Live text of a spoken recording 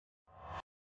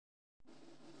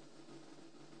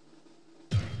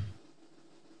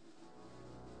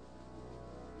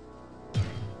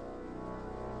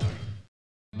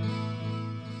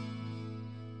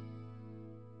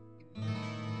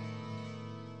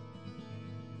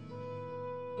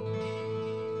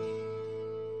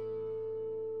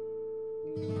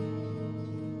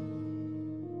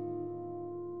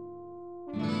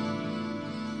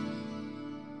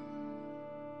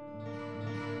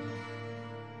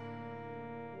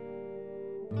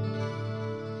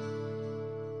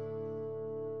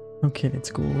Ok,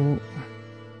 let's go.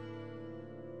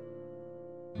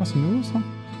 Oh, c'est nouveau ça.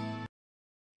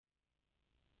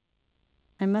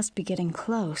 I must be getting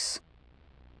close.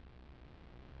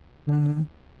 Non.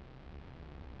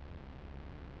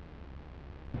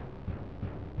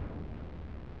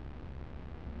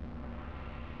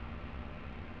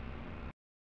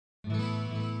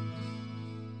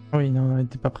 Oui, non, elle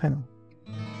était pas prêt, non.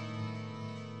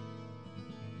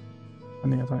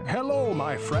 Attendez, attendez. Hello,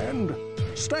 my friend.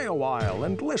 Stay a while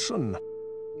and listen.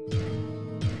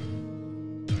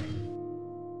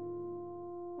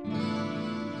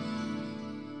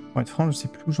 Pour être franc, je sais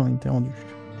plus où j'en étais rendu.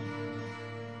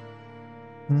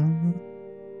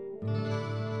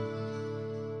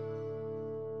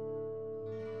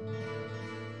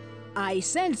 I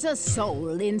sense a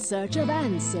soul in search of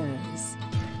answers.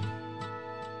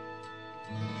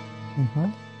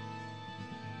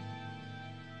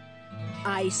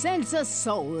 I sense a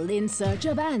soul in search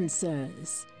of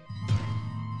answers.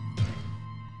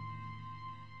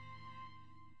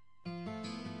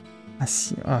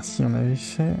 Ah si, on avait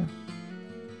fait...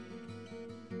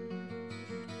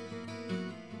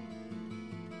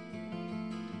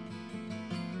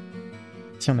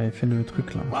 Si, on avait fait le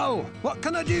truc là. Well, what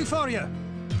can I do for you?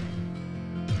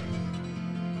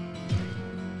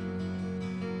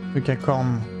 Truc à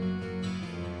cornes.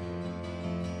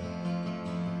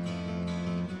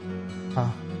 Ah.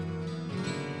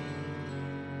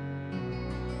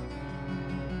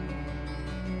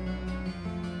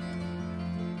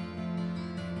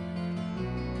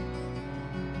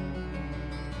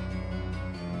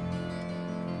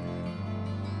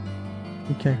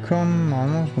 Truc à cornes,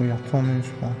 normalement je dois y retourner,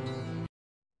 je crois.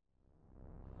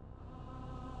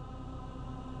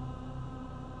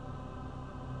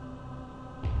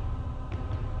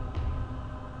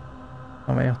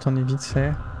 On va y retourner vite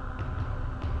fait.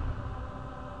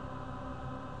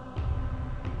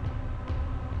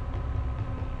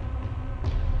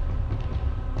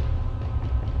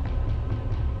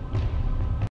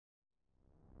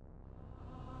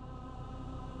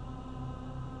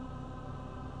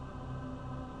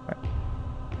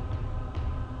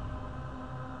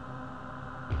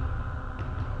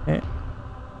 Et...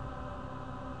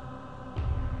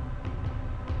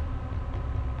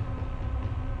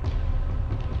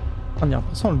 On dirait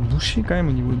pour ça le boucher quand même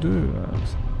au niveau 2,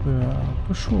 c'est un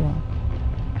peu chaud. Hein.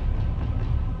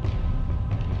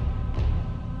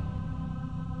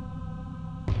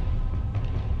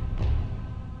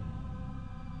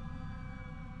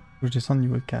 Faut que je descende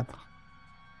niveau 4.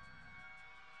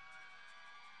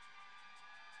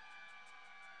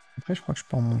 Après je crois que je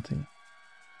peux remonter.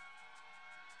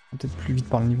 Peut-être plus vite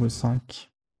par le niveau 5.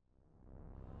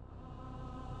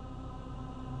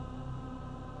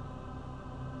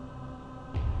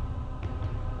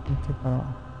 T'es pas là.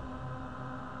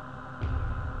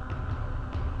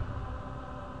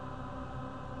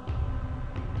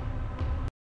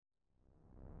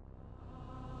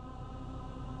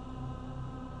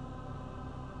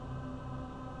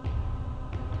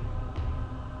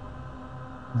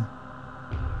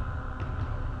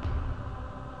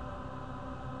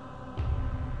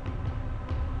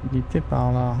 Il était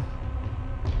par là.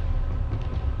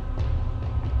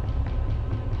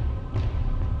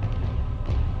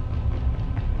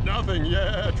 Nothing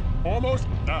yet. Almost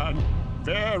done.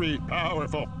 Very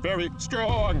powerful, very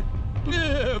strong.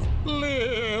 Live,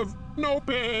 live. No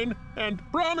pain, and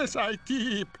promise I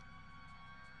keep.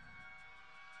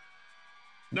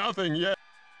 Nothing yet.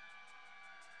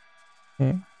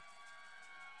 Okay.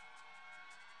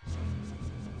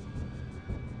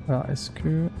 Alors, est-ce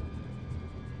que...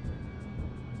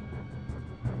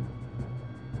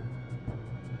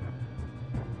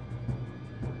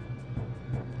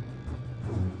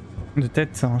 De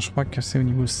tête, hein, je crois que c'est au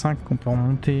niveau 5 qu'on peut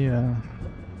remonter.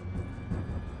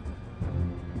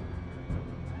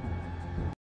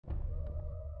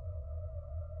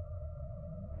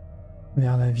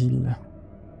 Vers la ville.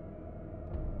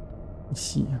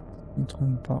 Ici, je ne me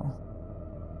trompe pas.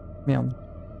 Merde.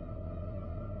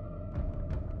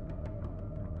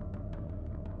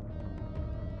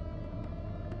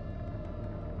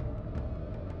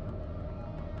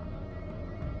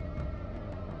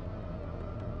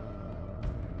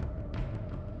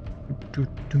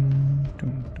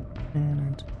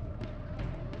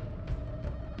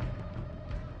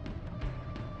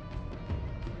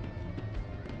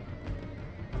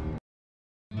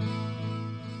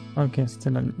 Ok, c'était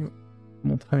là.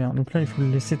 Bon, très bien. Donc là, il faut le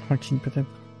laisser tranquille, peut-être.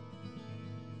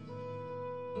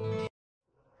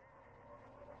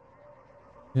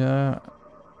 Là,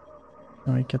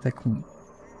 dans les catacombes.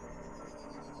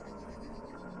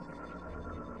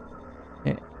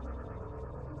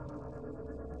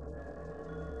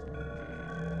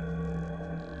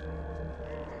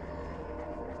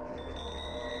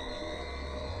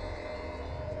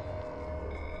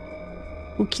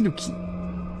 Okidoki.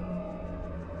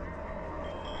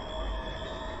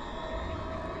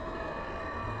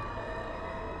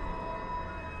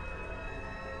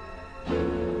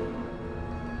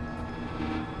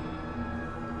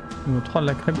 Niveau 3 de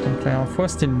la crêpe, donc la dernière fois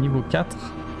c'était le niveau 4.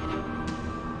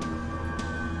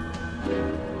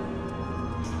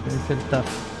 J'avais fait le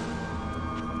taf.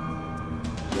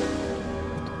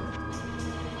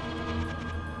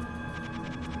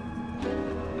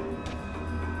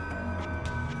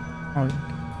 Ah oui.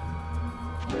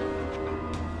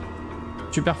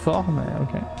 Super fort, mais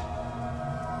ok.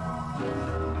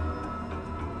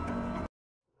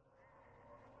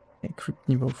 Et creep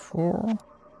niveau 4.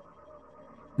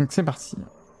 Donc c'est parti.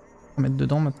 On va mettre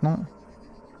dedans maintenant.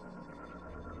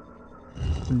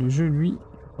 Le jeu, lui,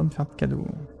 va pas me faire de cadeau.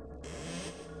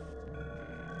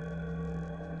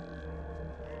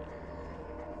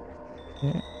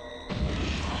 Ok.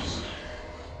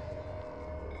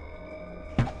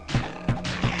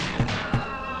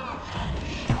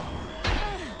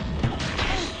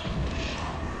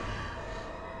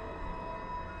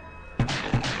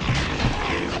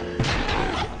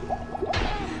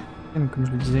 Comme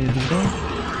je le disais il y a 2 secondes.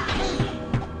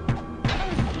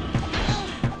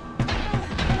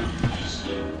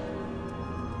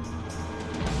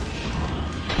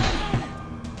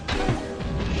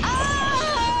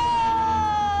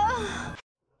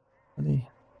 Allez.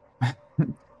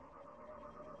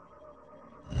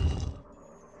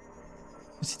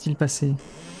 Que s'est-il passé?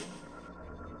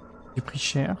 J'ai pris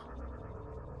cher.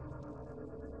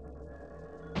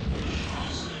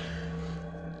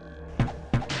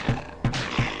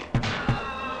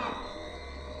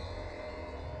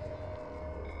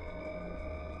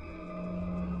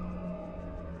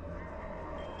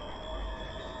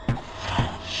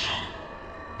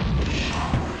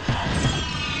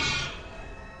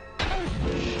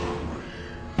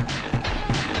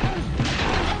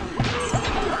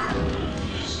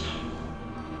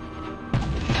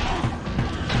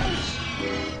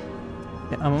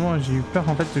 À un moment j'ai eu peur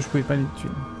en fait que je pouvais pas les tuer.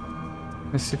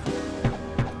 Mais c'est faux.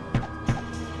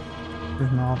 Je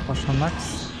me rapproche un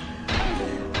max.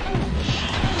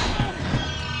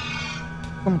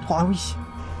 Comme 3, ah oui.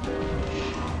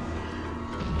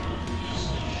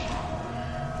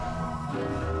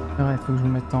 C'est vrai, il faut que je me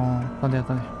mette en... Attendez.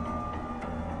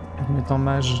 Je vais me mettre en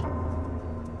mage.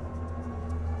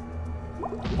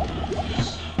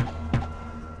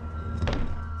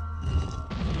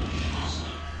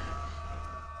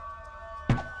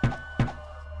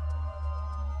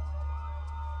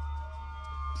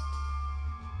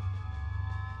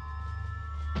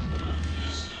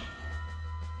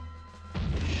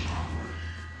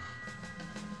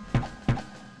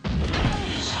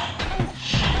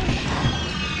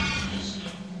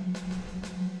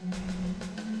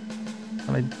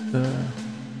 Ça va être...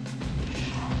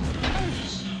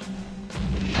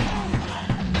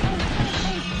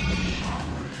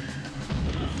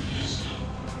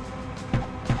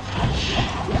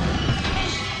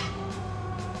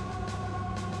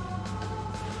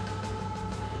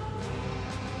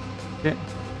 Ok.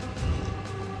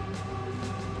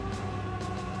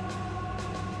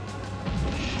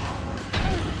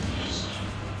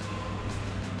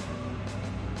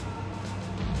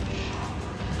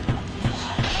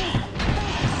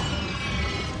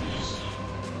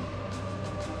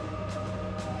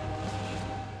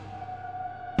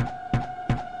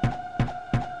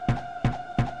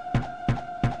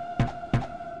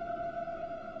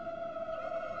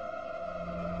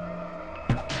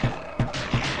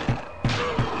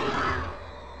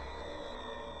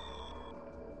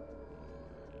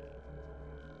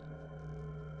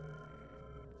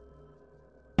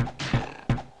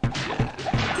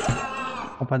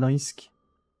 Prends pas de risque.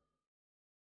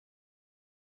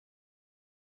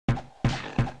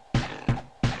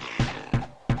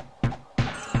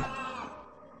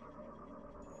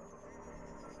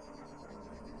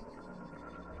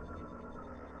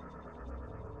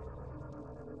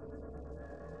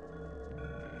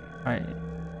 Ouais.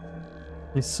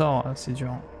 Les sorts, c'est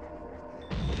dur.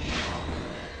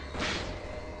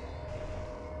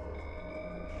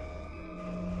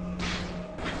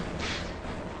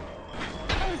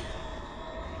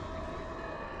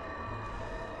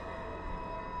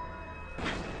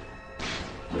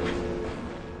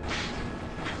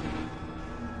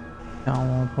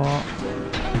 Clairement pas.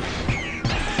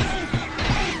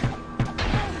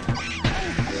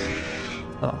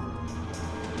 Ça va.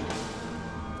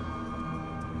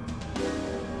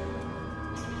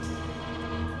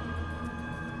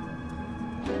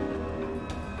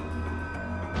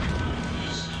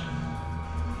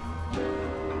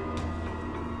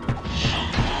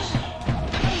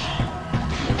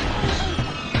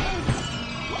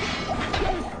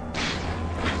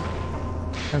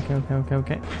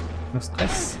 Ok. Le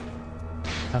stress.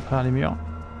 À travers les murs.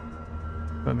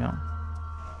 Pas bien.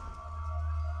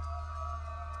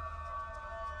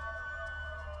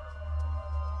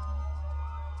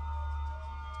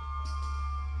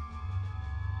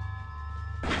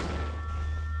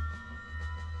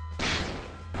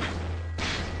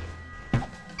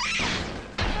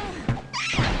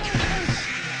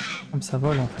 Comme ça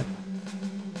vole en fait.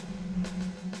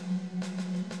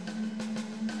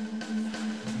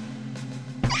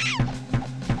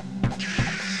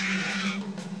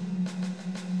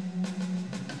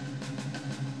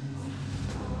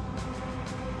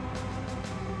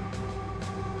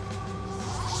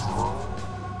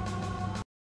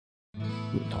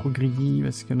 Trop greedy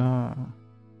parce que là...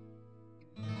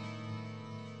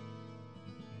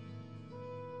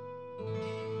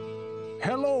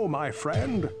 Hello, my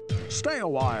friend. Stay a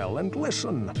while and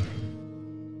listen.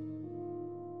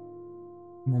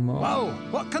 Mon mort. Well,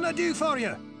 what can I do for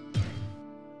you?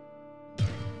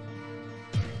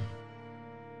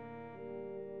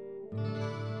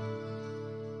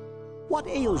 What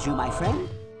ails you, my friend?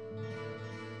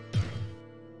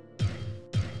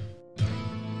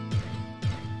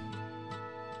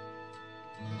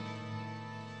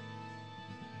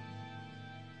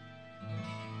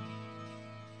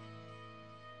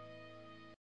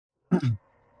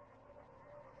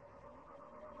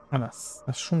 Voilà,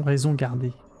 sachons raison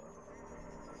garder.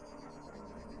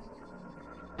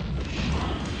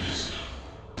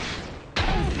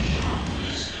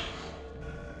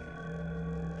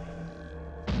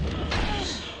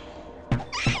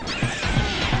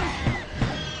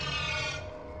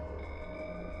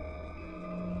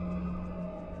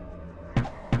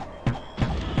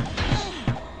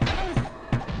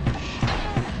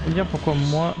 Je veux dire pourquoi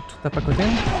moi tout tape à côté.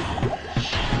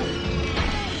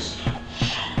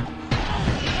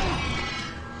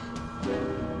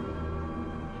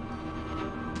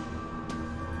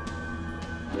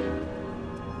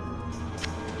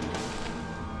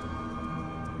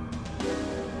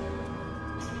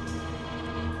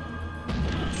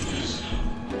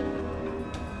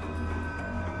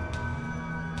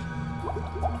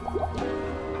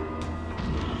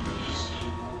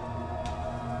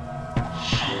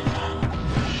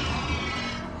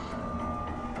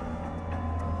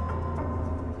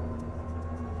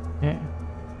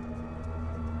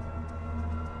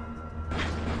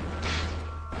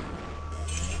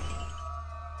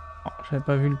 J'avais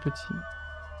pas vu le petit.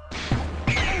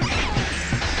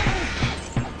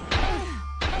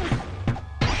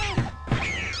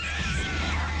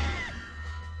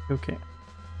 Ok.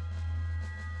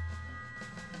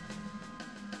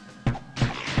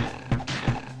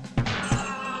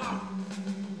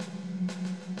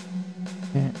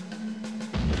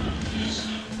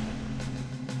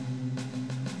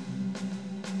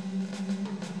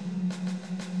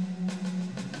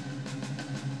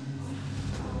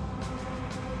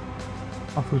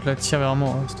 Ah, faut que je la tire vers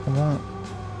moi, c'est trop bon.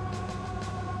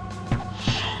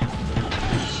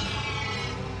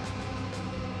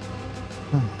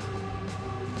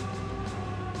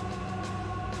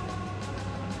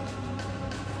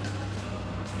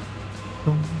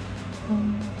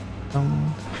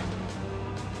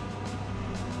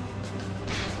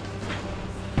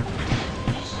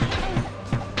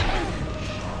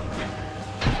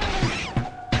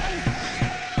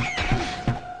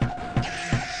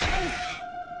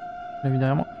 La vue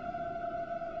derrière moi.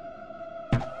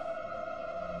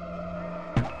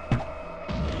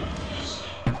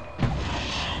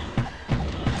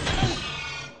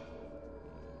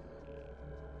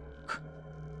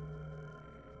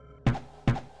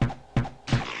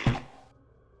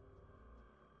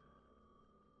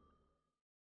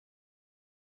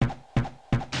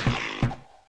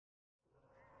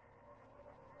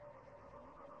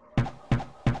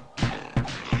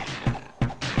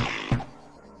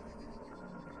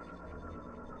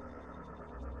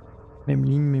 Même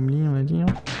ligne, on va dire.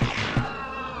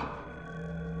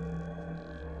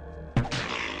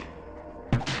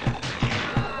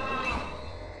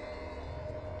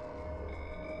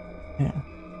 Yeah.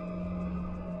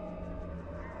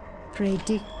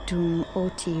 Predictum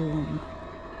otium.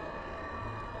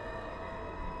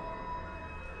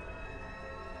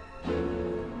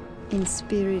 In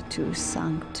spiritu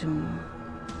sanctum.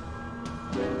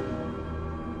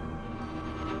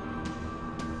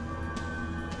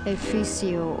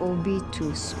 Efficio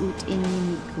obitus ut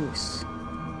inimicus.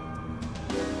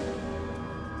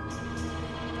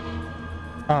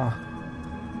 Ah.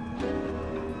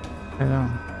 Très bien.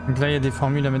 Donc là, il y a des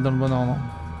formules à mettre dans le bon ordre.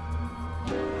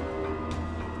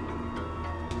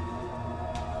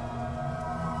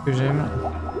 Que j'aime.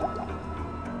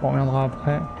 On reviendra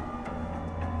après.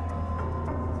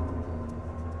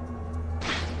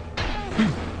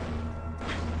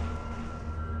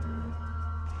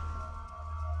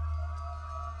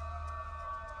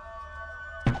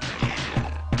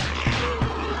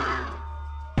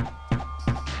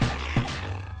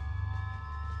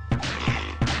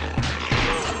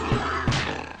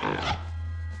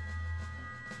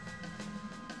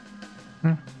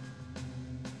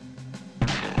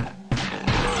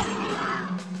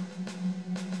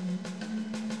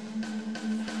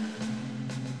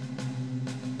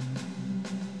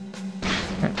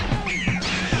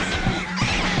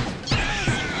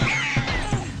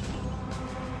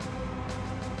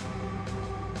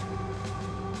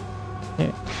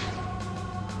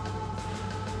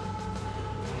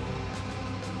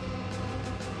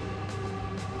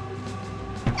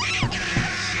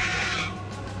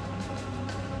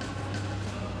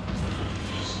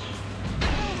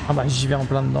 Ah bah j'y vais en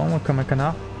plein dedans, comme un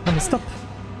canard. Non mais stop!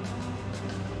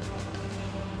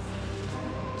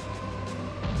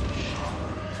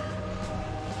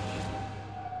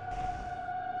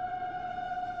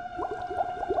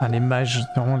 Ah les mages,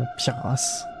 c'est vraiment la pire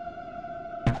race.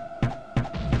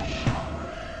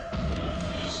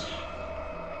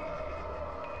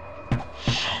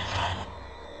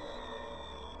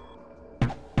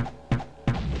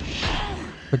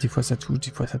 Des fois ça touche,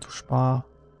 des fois ça touche pas.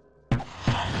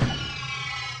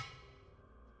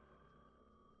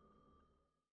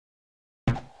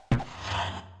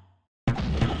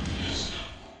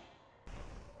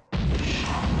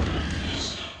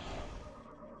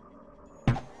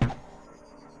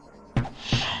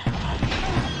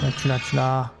 Tu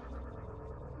l'as.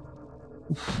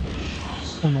 Ouf.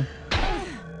 Oh non.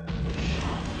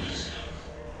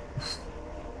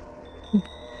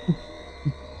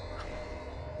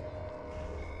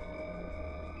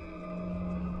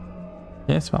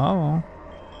 Ok, c'est pas grave, hein.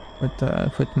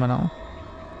 Faut être malin.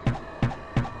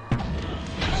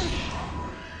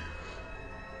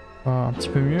 Oh, un petit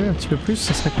peu mieux, un petit peu plus,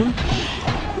 ça serait cool.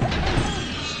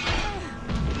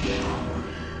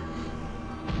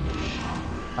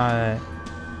 Ah ouais.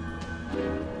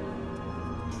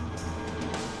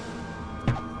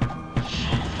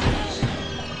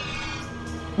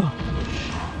 Oh.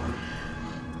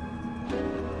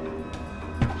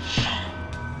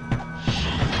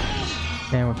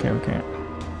 Ok.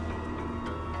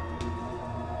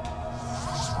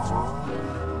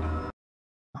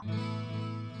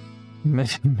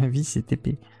 Ma vie c'est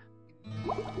épée.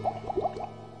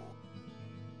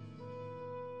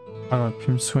 Ah, j'aurais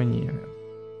pu me soigner.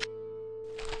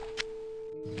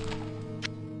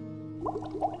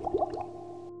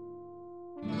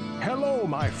 Hello,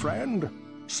 my friend.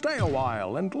 Stay a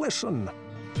while and listen.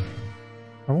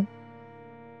 Ah bon?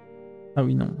 Ah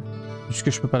oui, non. Juste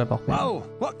que je peux pas la porter. Well,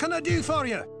 what can I do for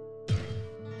you?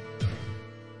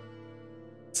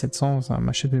 700, ça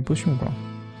m'achète mes potions, quoi.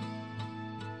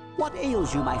 What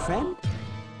ails you, my friend?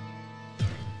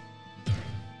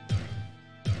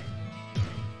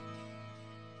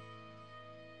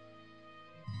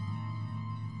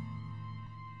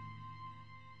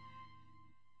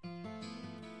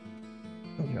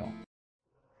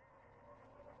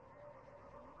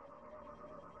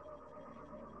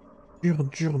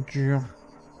 Dur.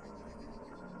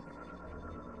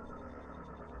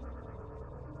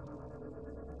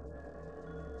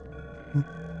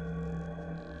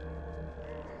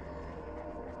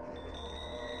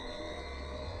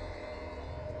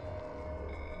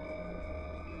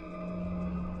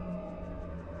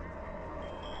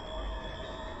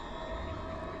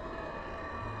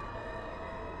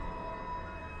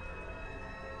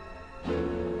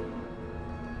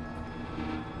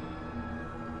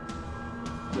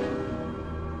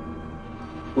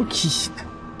 Ok.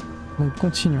 Donc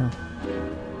continuons.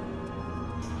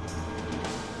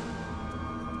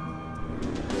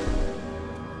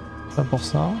 Pas pour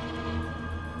ça.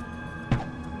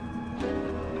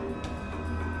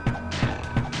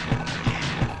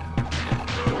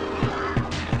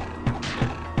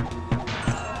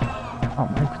 Ah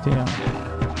bah écoutez.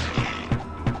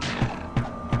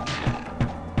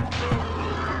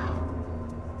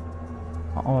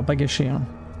 On va pas gâcher, hein.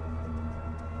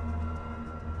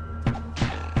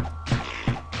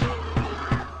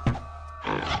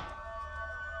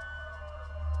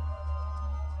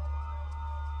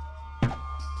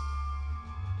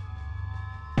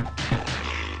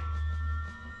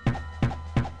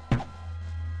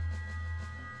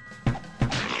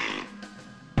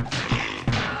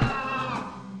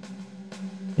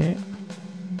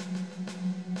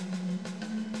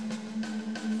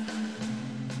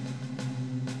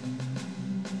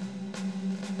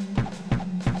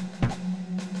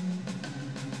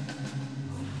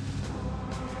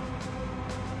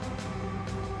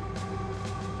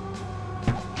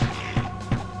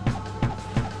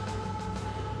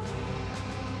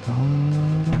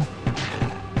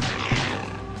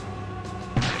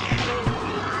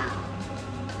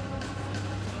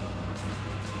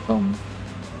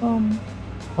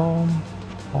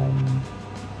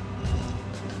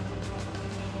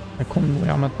 Pas con de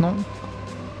mourir maintenant.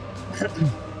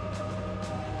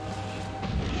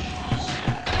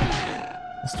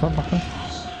 Laisse-toi par contre.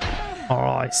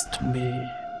 Oh, laisse tomber.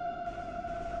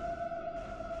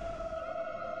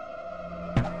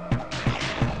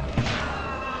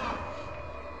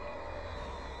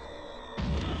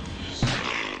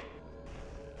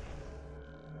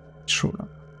 Chaud là.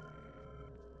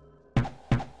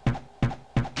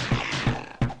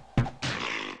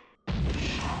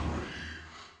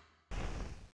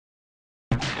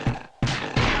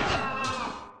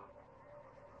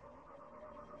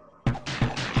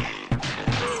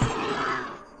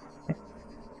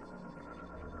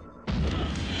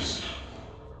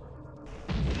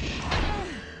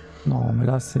 Non mais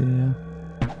là c'est...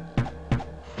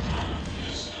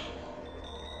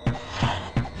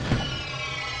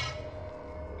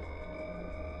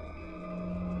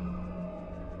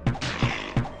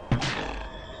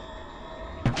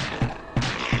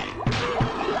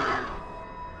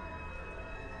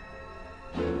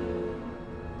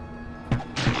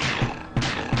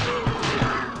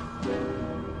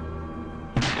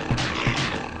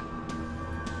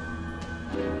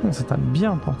 C'est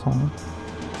bien important. Hein.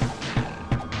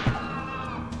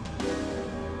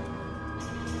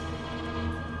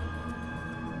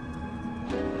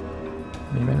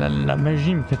 Mais la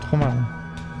magie me fait trop mal.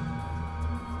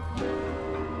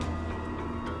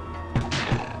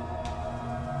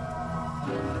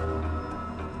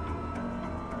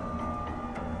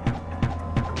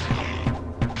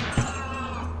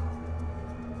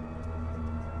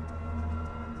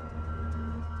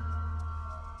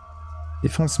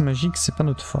 Défense magique, c'est pas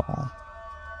notre fort. Hein.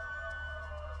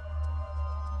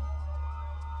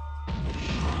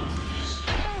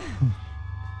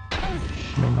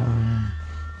 Mais non.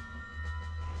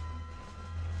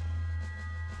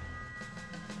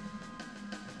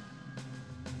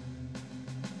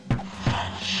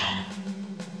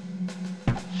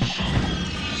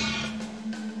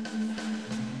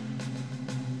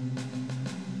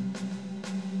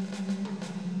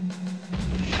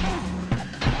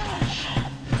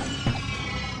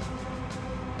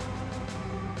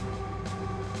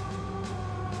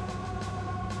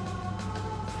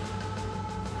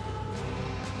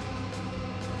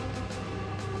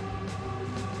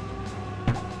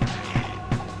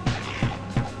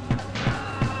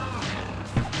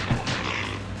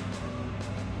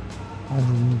 On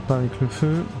joue pas avec le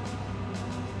feu.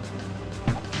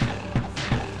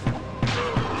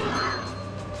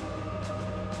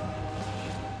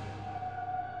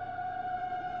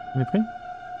 Vous l'avez pris?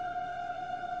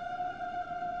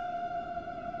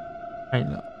 Allez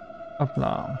là. Hop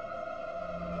là.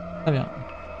 Très bien.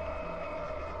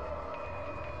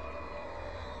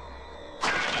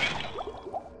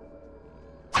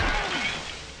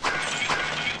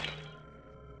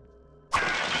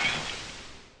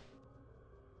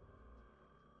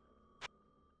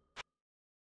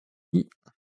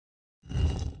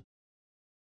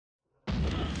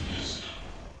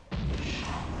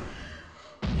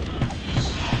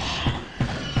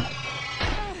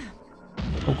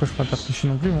 Pourquoi je pourrais pas tricher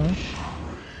non plus, moi?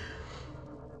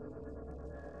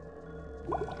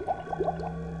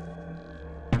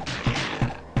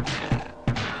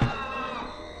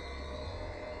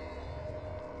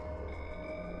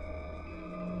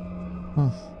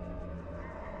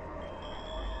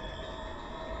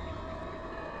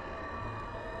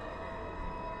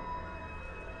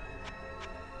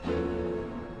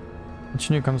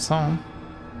 Continue comme ça, hein.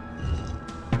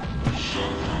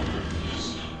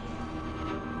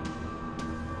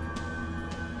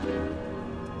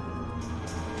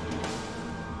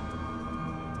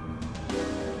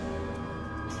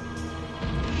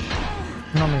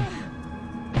 Non mais...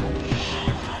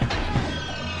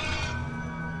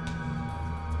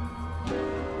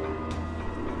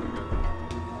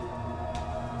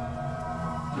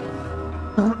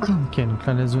 Ok, donc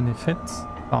là la zone est faite.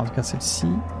 Enfin, en tout cas celle-ci.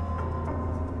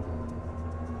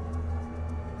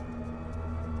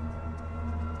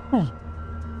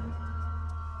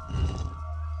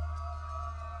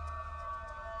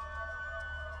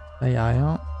 Là y a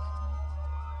rien.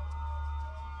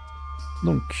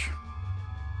 Donc...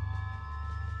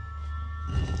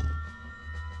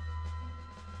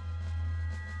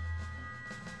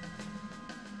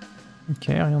 Ok,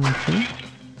 rien non plus.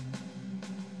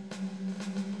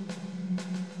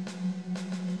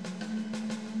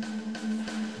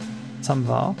 Ça me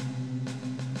va.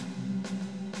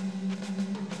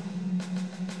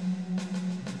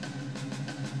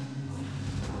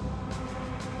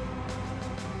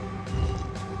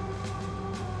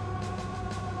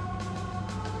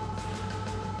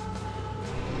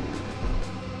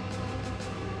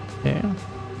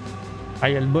 Ah,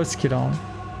 il y a le boss qui est là. Hein.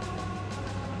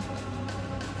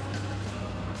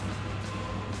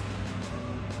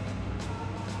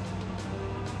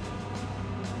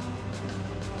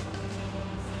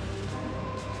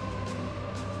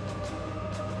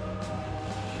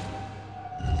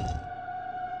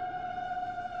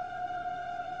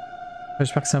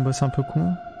 J'espère que c'est un boss un peu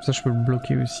con. Ça, je peux le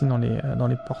bloquer aussi dans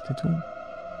les portes et tout.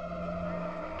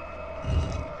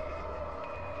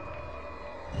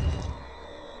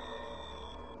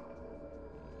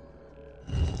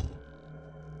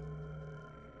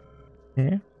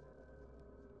 Ok.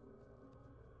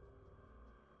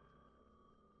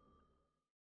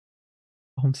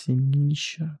 Par contre, c'est une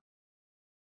niche.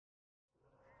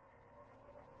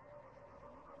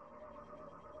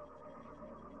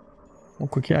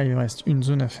 Donc ok, il me reste une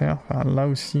zone à faire. Enfin, là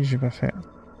aussi, j'ai pas fait.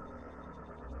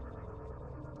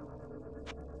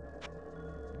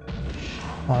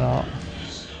 Voilà.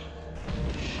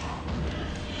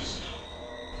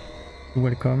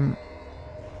 Welcome.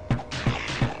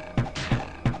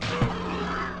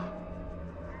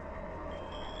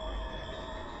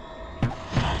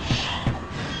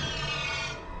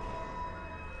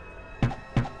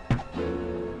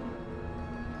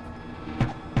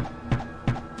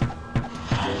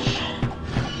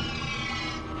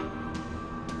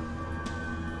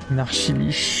 Une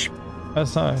archiliche. Ah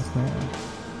ça reste. Mais...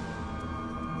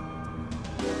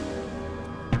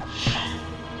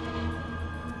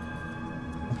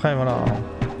 Après voilà.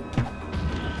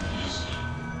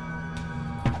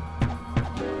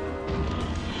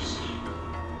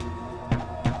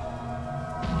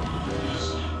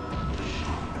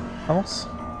 Avance.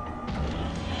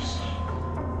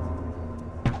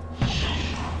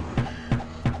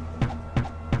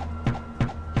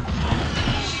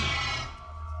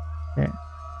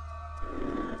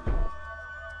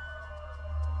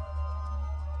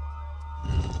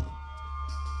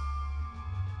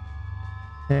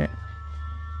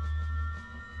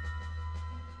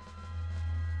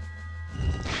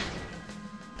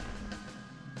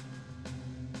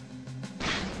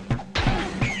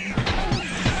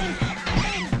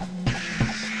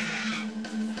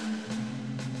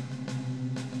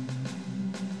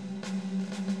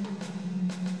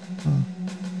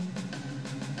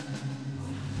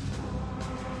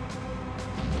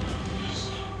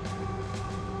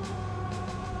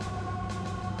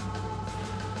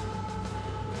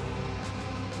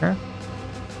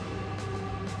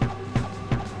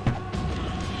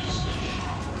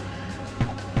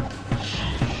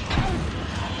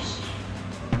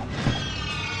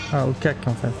 Ah, au cac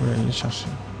en fait, vous allez les chercher.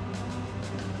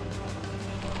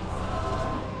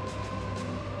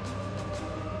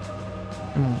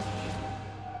 C'est bon.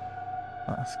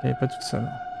 Ah, parce qu'elle n'est pas toute seule.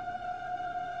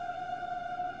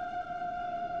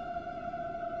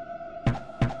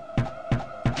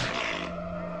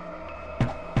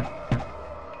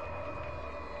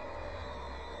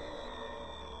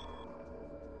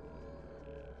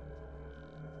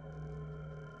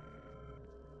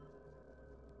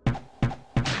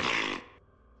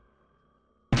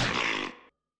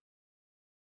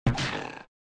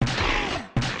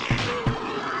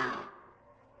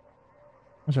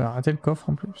 J'ai arrêté le coffre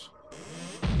en plus.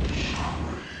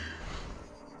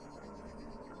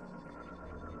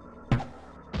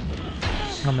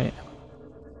 Non mais...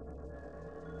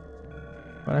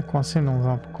 Voilà, coincé dans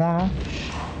un coin là.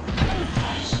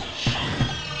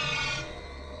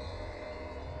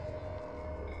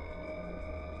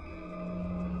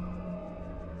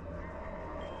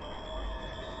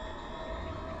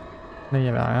 Là il n'y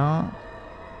avait rien.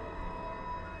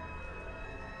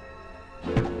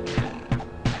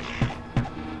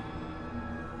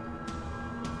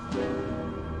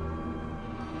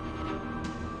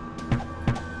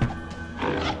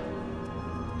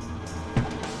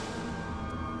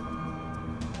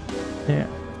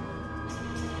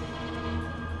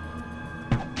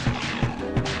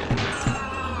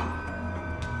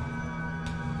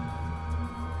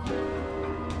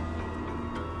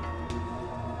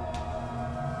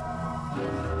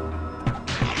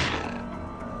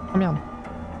 Oh merde.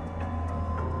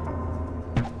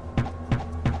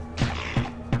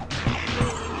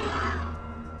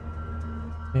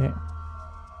 Et... il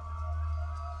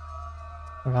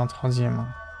y avait un troisième.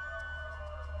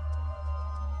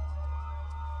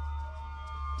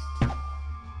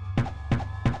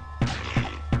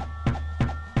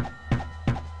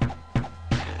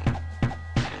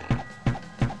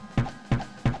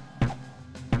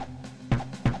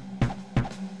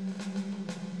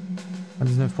 À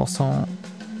 19%.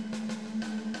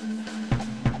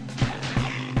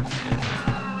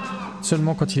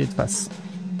 Seulement quand il est de face.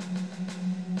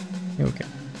 Et ok.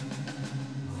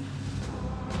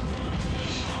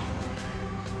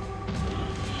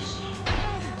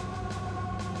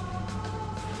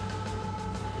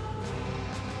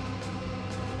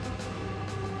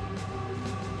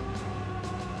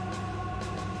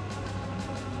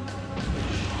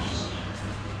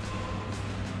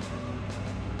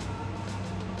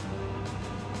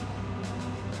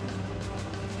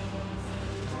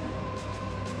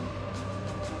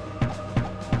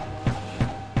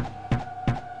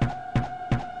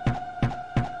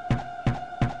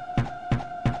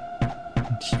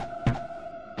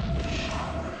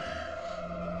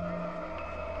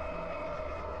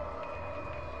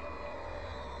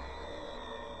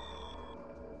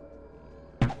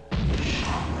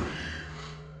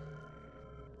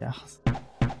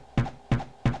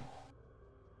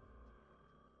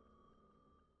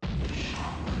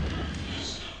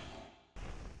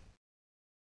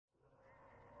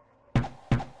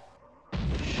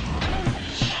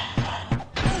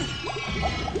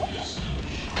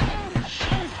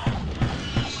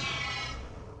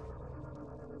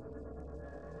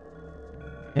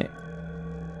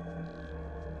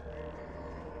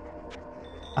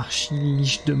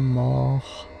 Archiliche de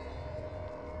mort.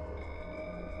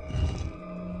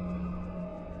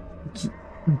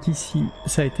 D'ici,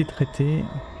 ça a été traité.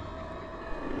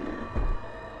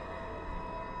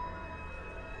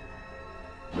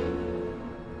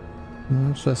 Le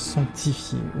monde soit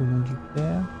sanctifié au nom du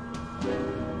Père.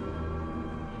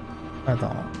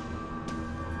 Attends.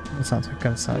 C'est un truc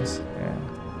comme ça aussi.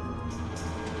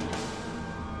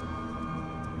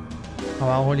 On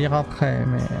va relire après,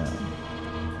 mais...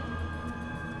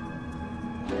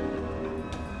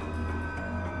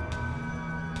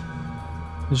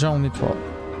 Déjà on nettoie.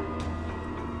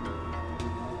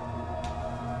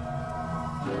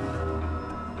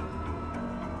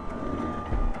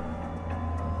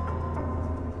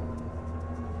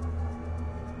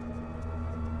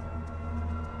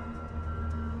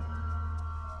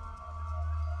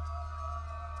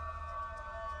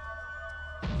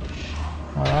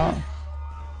 Voilà.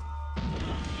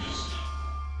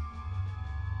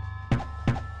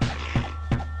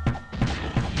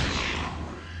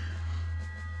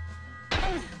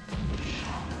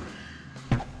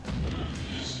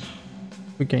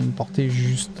 Qui a une portée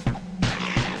juste.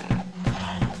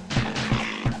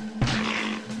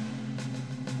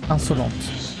 Insolente.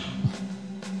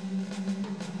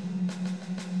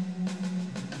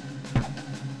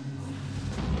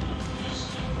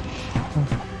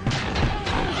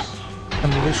 Un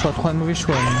mauvais choix, trop un mauvais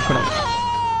choix, mon collègue.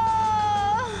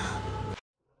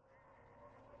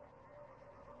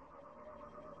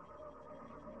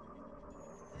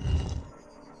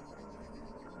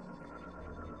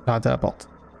 J'ai raté la porte.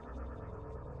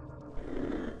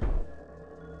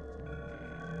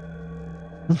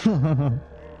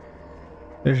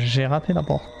 J'ai raté la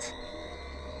porte.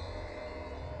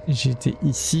 J'étais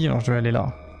ici, alors je vais aller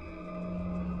là.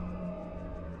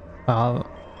 Pas grave.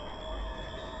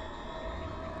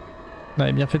 On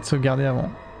avait bien fait de sauvegarder avant.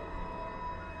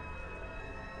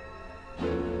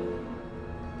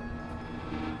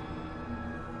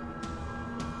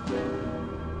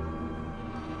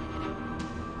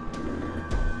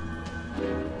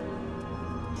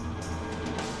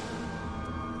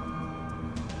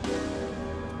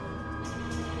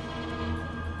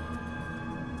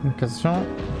 Question.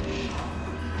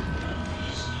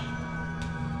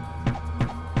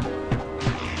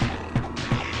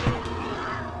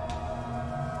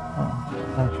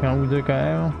 On fait un ou deux quand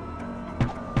même.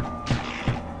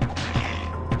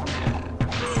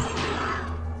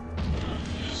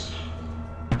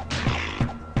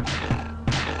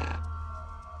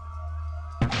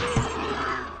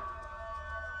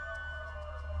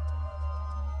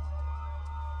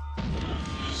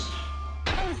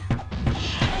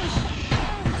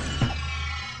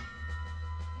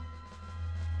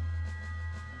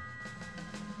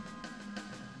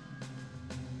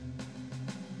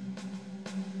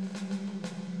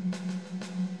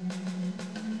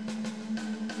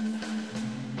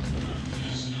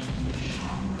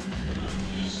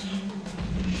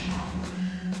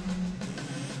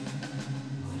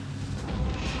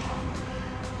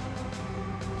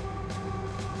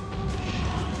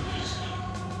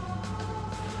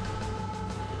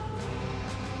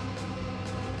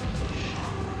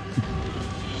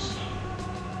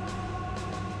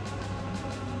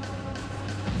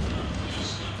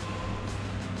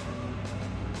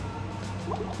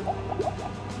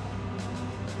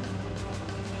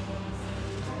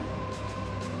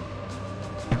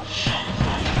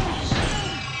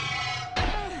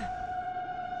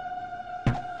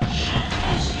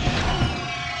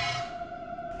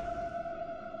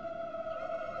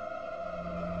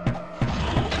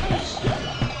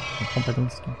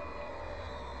 l'instant.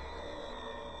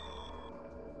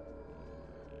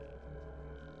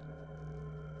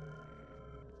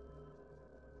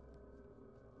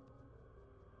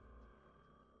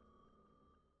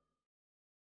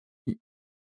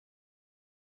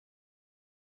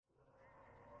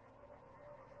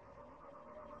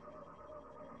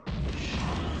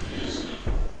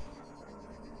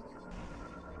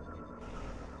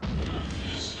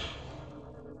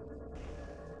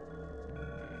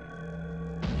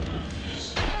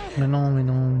 Mais non,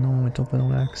 mettons pas dans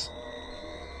l'axe.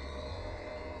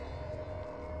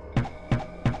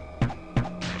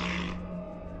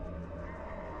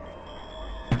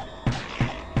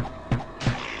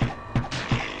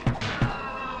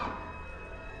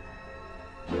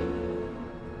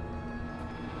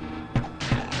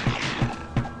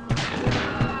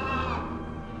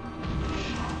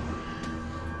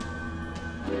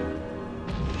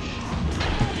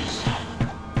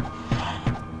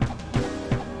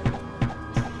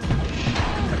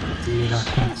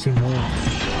 C'est bon.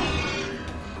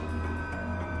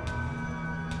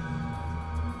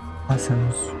 Ah, ça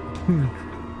me saoule.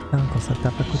 Putain, quand ça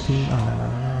tape à côté. Ah là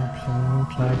là, puis on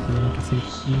monte là, qui vient casser les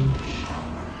pieds.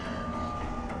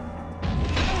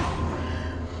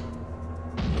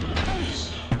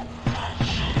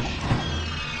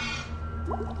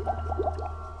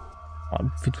 Ah,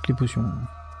 bouffer toutes les potions.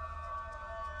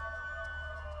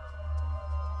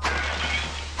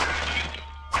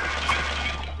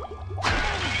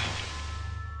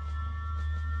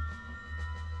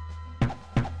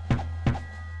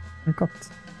 Encore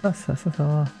ça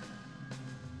va.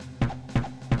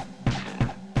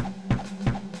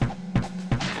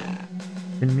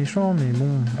 C'est le méchant, mais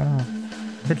bon, voilà.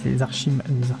 En fait, les archiniges.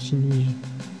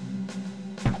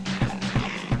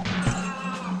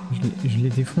 Je les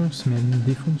défonce, mais elles me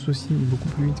défoncent aussi beaucoup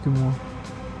plus vite que moi.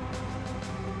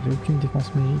 J'ai aucune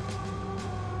défense magique.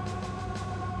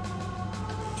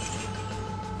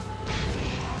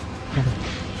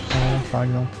 Voilà, par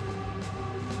exemple.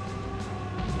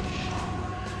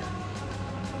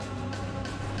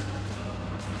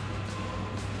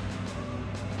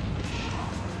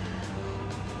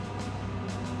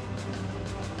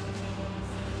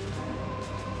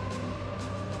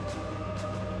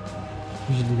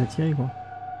 J'ai déjà tiré quoi.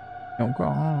 Et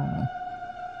encore, hein.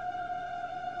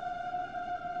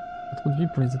 Pas trop de vie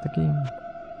pour les attaquer.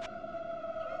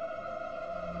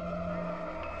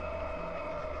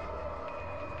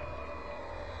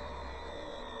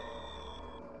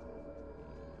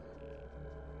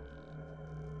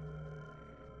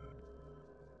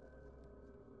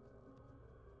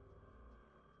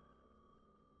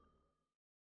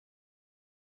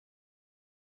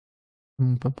 Ils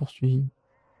m'ont pas poursuivi.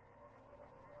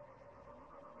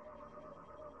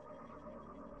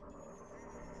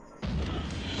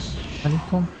 Allez,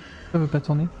 tourne. Ça veut pas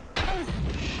tourner.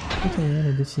 Putain, elle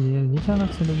a décidé. Elle a dit tiens là,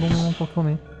 c'est le bon moment pour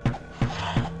tourner.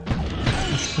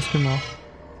 Je suis presque mort.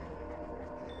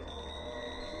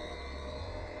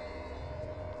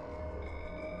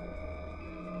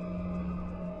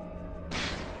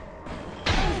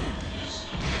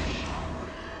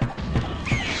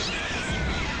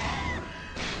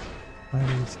 Ouais,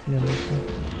 ce qu'il y a là.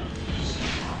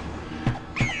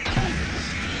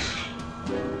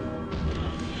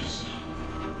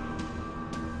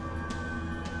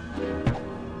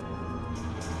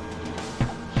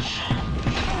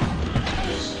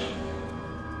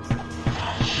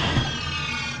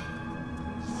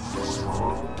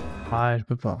 Ah, je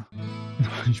peux pas.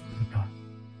 Je peux pas.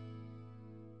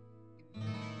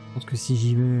 Je pense que si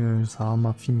j'y vais, ça va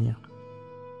m'en finir.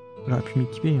 J'aurais pu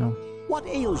m'équiper, là. What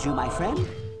ails you, my friend?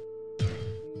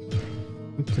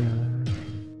 Écoute,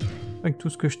 avec tout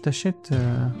ce que je t'achète...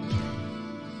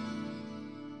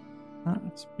 Ah,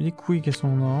 c'est plus des couilles qu'elles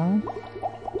sont là.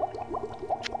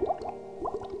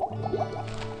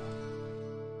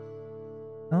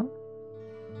 Hein?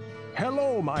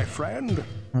 Hello, my friend.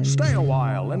 Stay a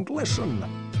while and listen.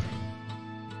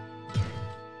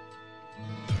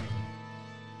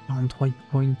 43 hit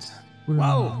points. Oula.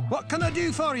 Whoa, what can I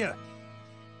do for you?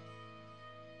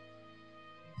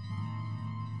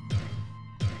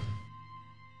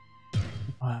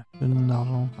 Ouais, le nom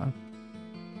d'argent. Ouais.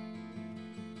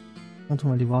 On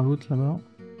va aller voir l'autre là-bas.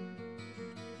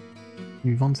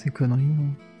 Lui vendre ses conneries.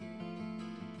 Hein.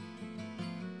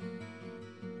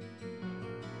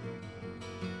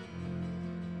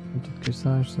 Peut-être que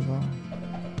ça, je sais pas.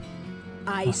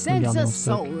 I sense a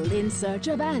soul in search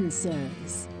of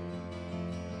answers.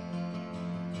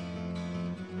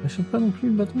 J'achète pas non plus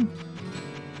le bâton.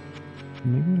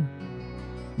 Mais oui.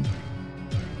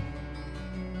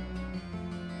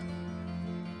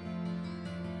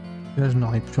 Là, je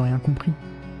n'aurais plus rien compris.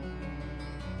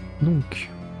 Donc...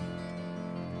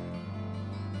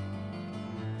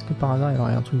 Est-ce que par hasard, il y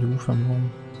aurait un truc de ouf à me vendre?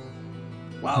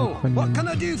 Whoa, what can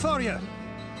I do for you?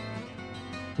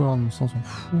 Oh, mon sang s'en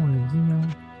fout, on l'a dit. Hein.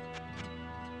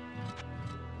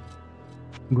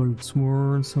 Gold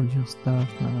Sword, Soldier Staff,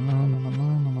 nanana.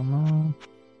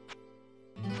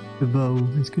 Le bow,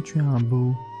 est-ce que tu as un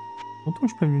bow? Pourtant,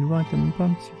 je peux mieux le voir, t'as même pas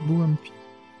un petit bow, un petit.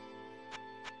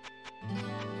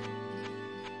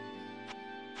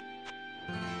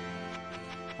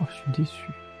 Oh, je suis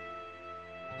déçu.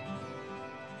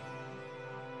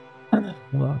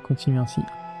 On va continuer ainsi.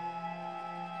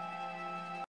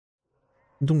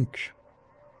 Donc.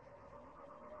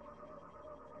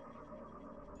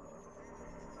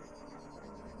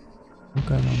 Donc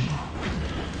quand même.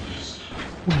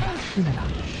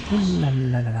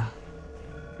 Oulala.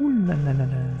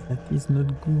 That is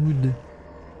not good.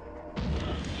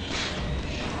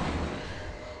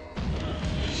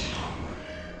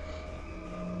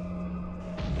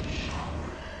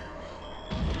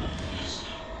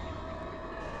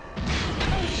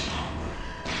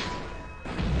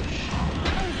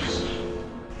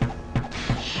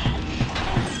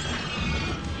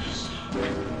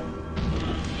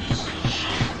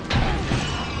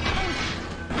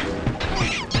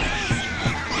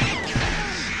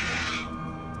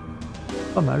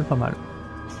 Pas mal.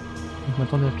 Je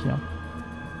m'attendais à pire.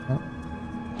 Hein.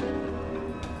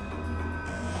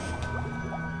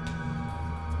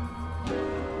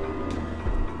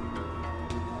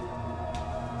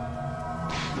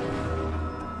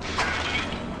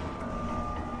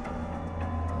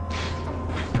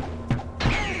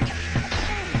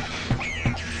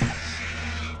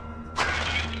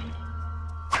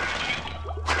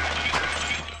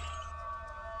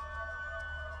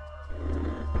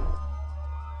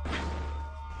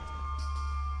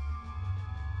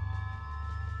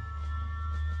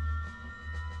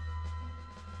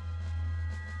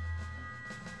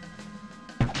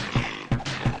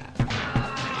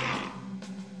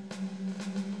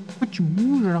 Tu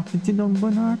bouges alors que t'es dans le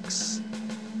bon axe.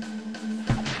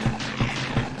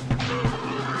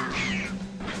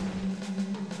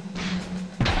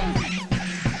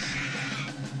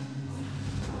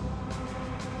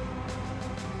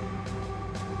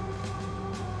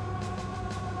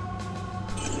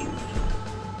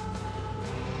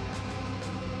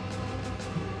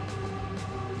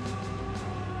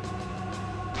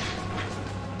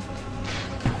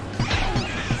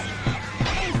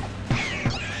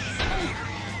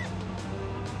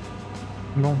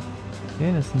 Bon, ok,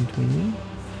 là c'est nettoyé.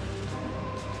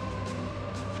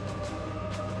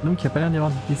 Donc il n'y a pas l'air d'y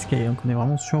avoir d'escalier, donc on est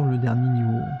vraiment sur le dernier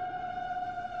niveau.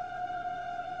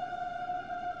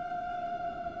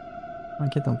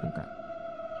 Inquiète un peu quand même.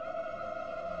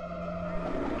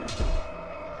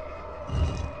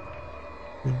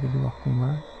 Je vais devoir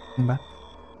combattre.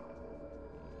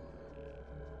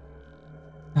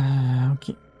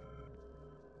 Ok.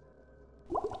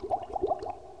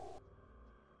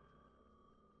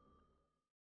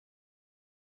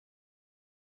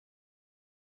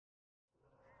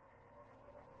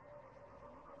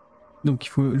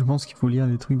 Donc je pense qu'il faut lire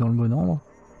les trucs dans le bon ordre.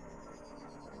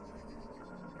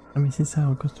 Ah mais c'est ça,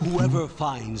 reconstruction. Whoever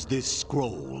finds this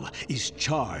scroll is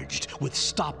charged with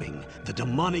stopping the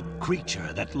demonic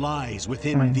creature that lies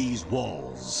within these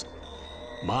walls.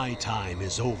 My time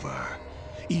is over.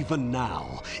 Even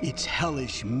now, its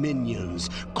hellish minions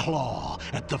claw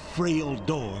at the frail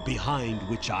door behind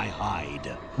which I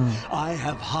hide. I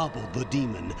have hobbled the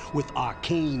demon with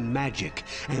arcane magic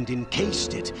and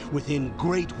encased it within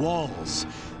great walls,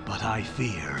 but I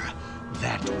fear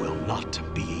that will not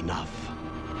be enough.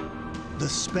 The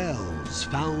spells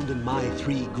found in my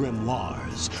 3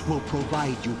 grimoires will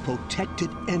provide you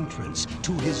protected entrance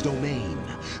to his domain,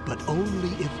 but only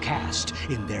if cast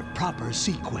in their proper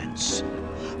sequence.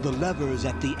 The levers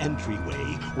at the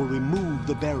entryway will remove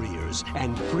the barriers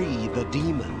and free the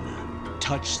demon.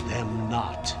 Touch them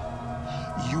not.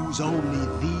 Use only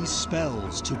these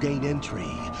spells to gain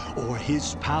entry, or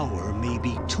his power may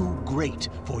be too great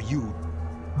for you.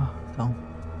 Non.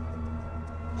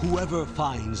 Whoever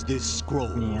finds this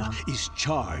scroll is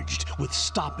charged with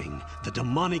stopping the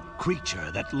demonic creature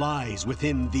that lies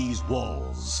within these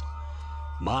walls.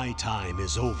 My time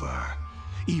is over.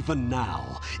 Even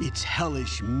now, its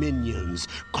hellish minions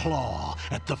claw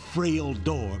at the frail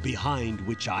door behind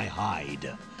which I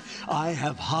hide. I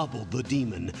have hobbled the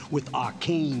demon with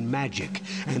arcane magic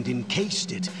and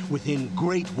encased it within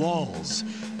great walls,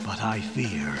 but I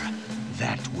fear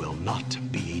that will not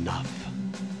be enough.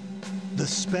 The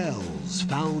spells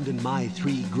found in my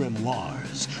 3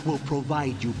 grimoires will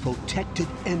provide you protected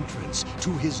entrance to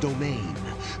his domain,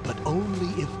 but only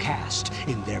if cast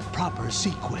in their proper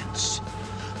sequence.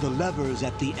 The levers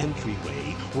at the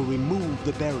entryway will remove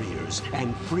the barriers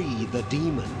and free the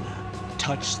demon.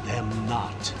 Touch them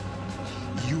not.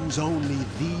 Use only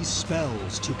these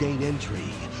spells to gain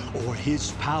entry, or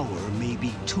his power may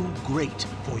be too great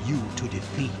for you to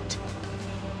defeat.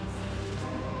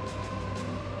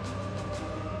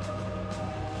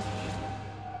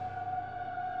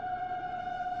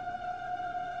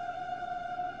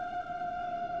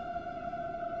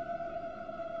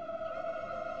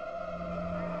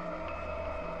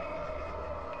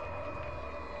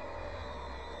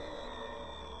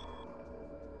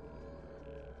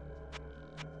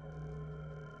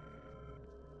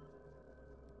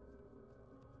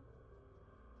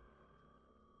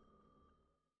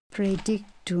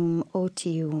 Predictum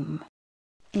otium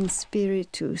in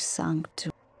spiritu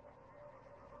sanctum.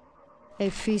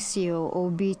 Efficio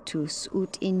obitus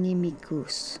ut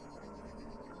inimicus.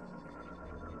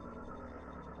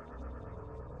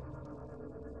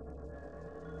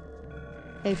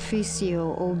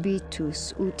 Efficio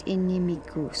obitus ut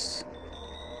inimicus.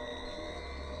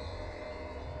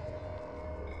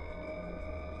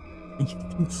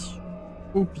 Efficio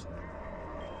obitus.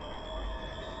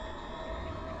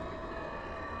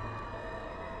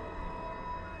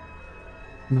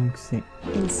 Donc c'est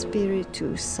in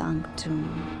spiritu sanctum.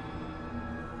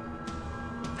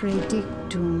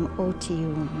 Predictum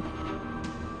otium.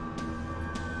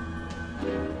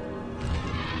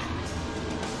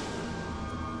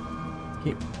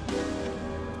 ok.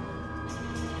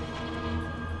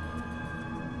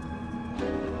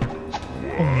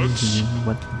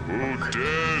 What? Who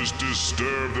dares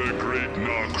disturb the great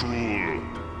Na-Krul?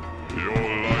 Your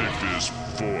life is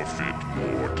forfeit,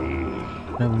 mortal.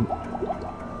 J'avoue.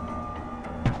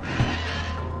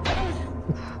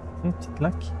 Une petite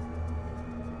claque.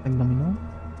 Claque dans mes noms.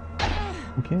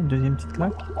 Ok, deuxième petite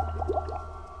claque.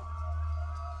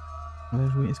 On va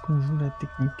jouer. Est-ce qu'on joue la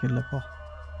technique de la porte?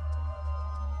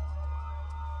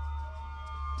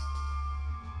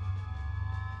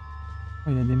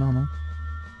 Oh, il a des mains, non?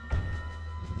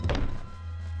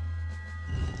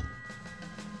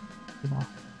 Des bras.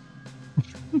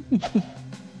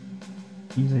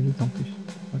 Il va vite en plus.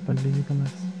 On va pas le baiser comme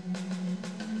ça.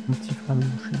 Mon petit frère le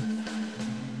boucher.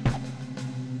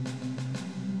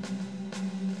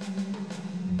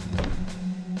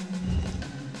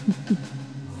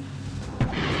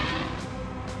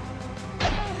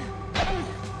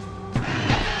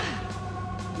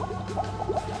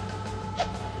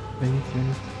 Va vite, va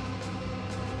vite.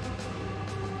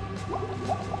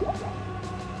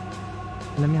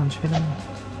 La merde, je fais la merde.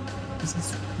 C'est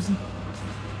supposé.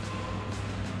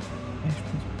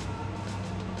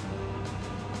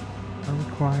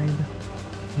 Required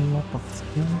a lot of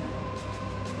skill.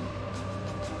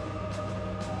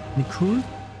 Na-Krul?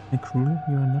 Na-Krul,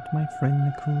 you are not my friend,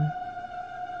 Na-Krul.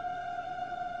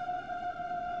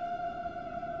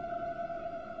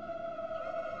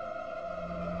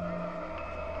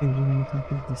 Et je vais mettre un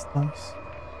peu de distance.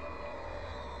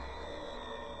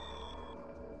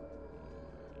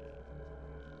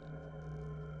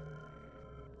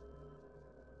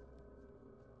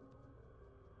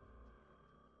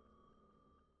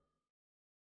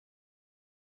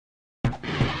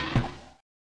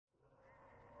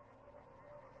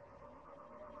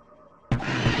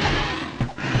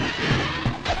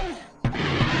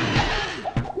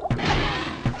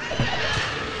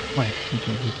 Ouais, ok,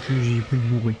 j'ai plus de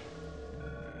bourré.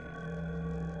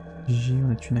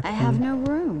 On a tué I have Na-Krul. no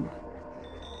room.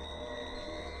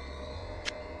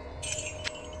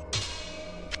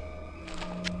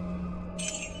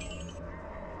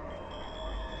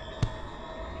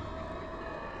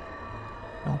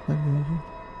 Alors, pas de magie.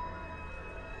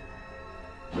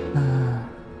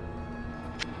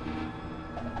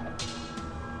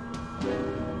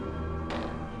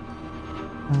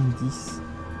 Un 10.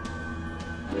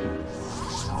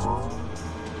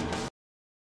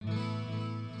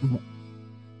 Bon.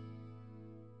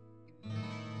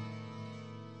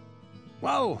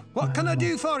 Whoa, what can I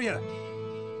do for you?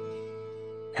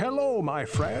 Hello, my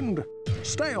friend.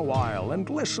 Stay a while and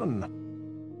listen.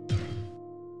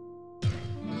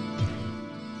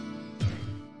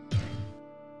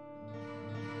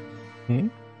 Okay.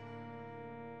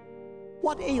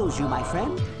 What ails you, my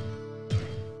friend?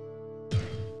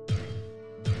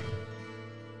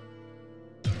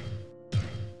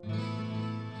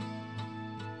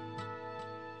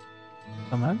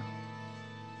 Pas mal.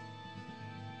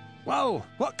 Whoa,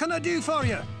 what can I do for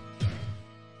you?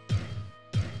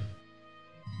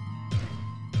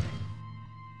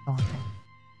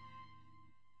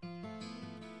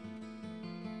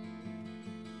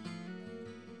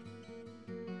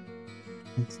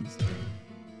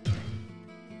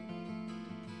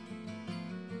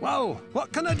 Well,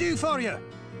 what can I do for you?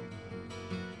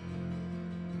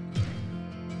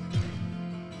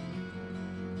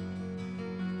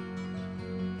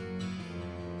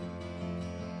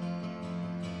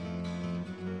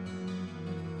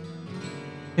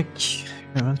 Tac,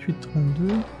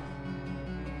 28-32.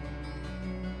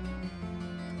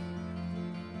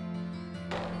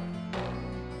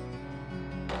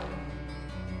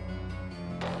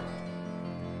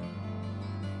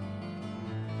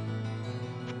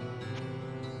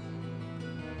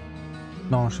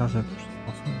 Non, charge la touche,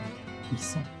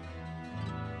 puissant.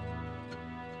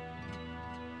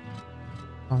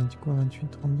 Ah, du coup,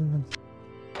 28, 32, 26.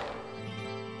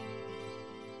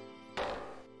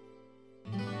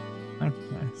 Ouais,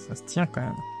 ça se tient quand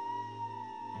même.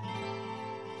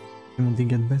 Mon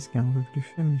dégât de base qui est un peu plus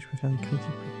faible, mais je peux faire des critiques.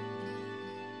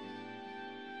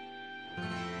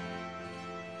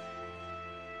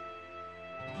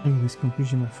 Parce qu'en plus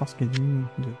j'ai ma force qui a diminué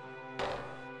de...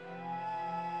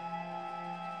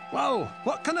 Well,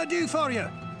 what can I do for you?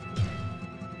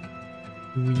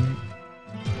 Oui.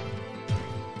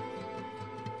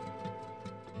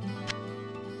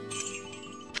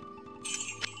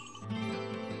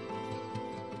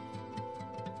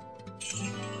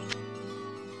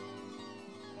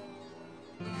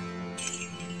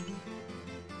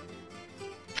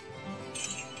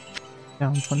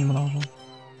 Prenez-moi l'argent.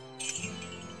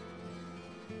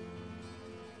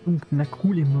 Donc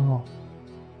Na-Krul est mort.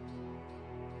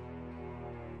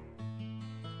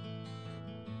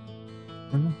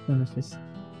 Non, on a fait ça.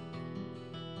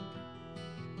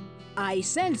 I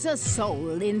sense a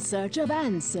soul in search of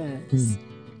answers.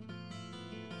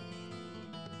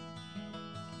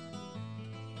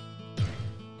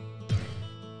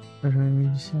 J'avais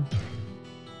mis ça.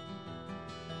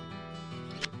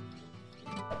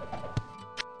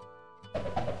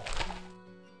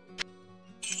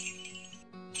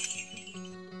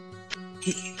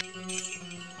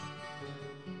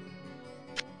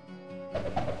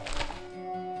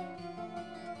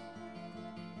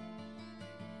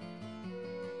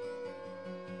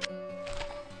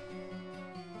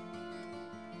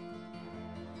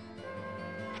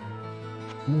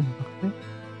 Bon, parfait.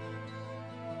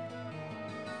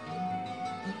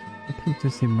 Écoute,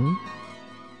 c'est bon.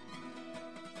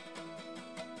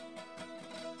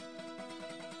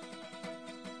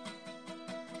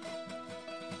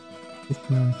 Qu'est-ce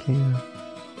qu'il y a manqué là?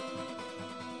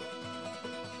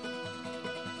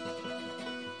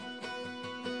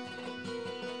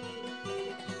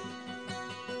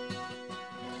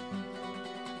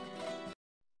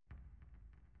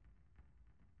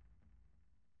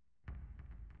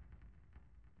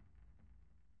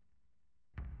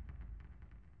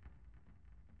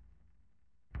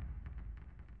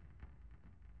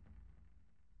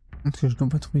 Parce que je dois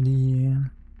pas trouver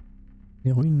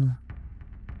des ruines.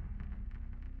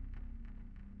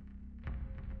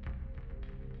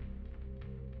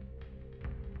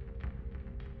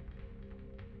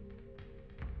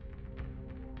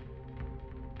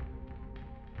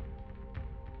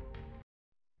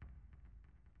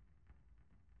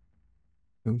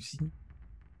 Ça aussi.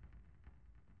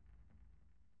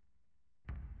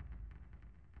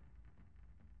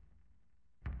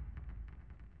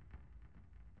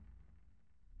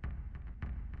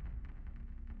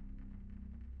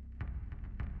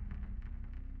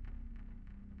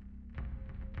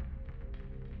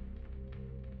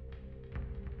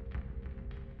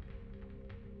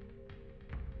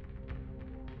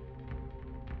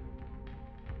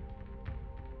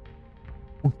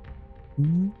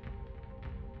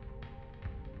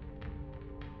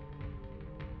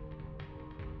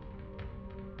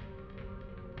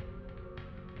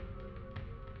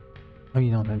 Ah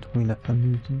oui, on a trouvé la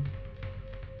fameuse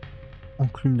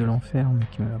enclume de l'enfer, mais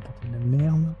qui m'a apporté de la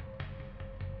merde.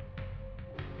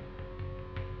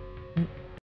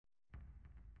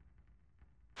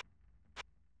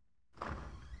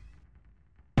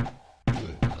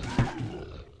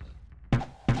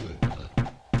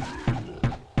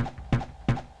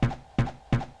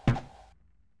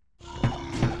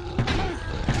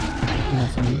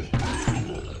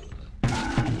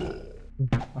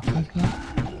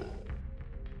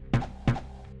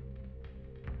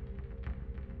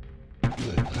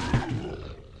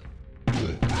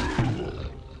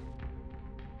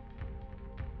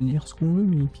 Dire ce qu'on veut,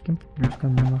 mais il pique un peu plus quand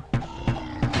même.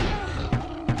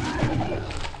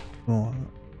 Bon.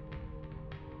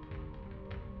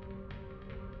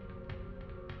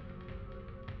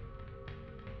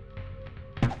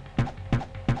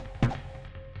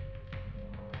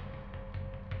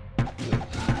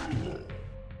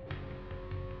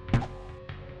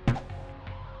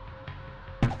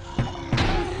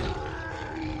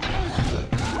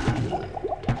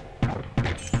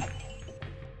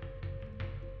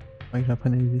 Faudrait que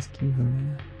j'apprenne à les esquives,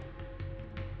 mais...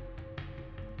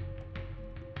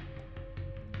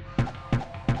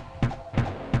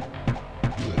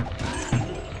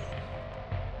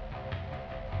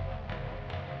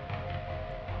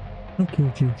 Ok.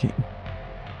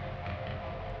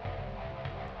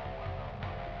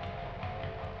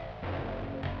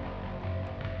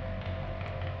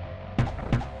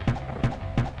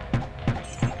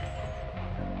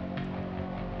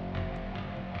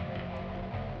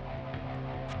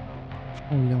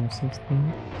 On vient, on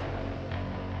s'exprime.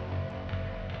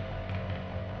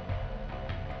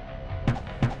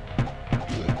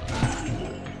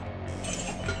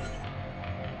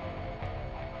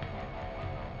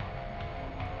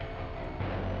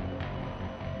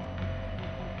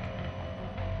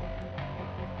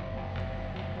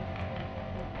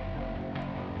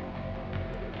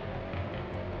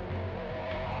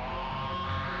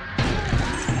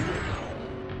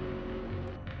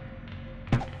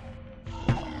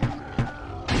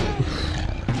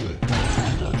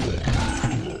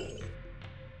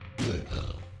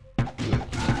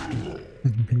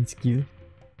 Belle esquive.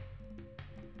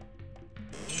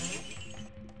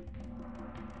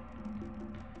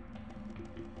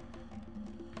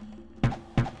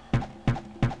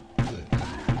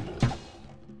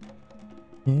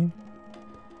 Ok.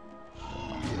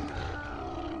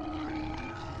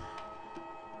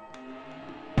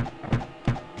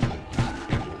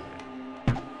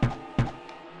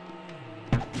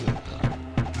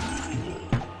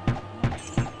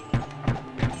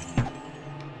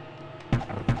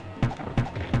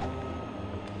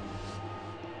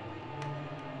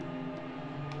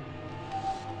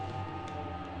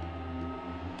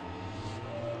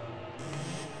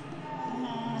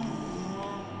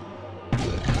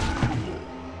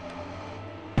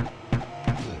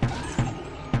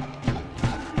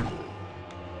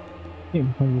 Il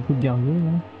me prend beaucoup de gargots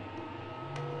là.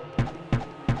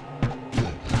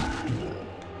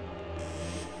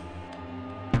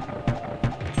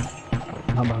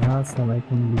 Ah bah là, ça va être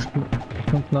une bouche tout. Par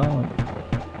contre là...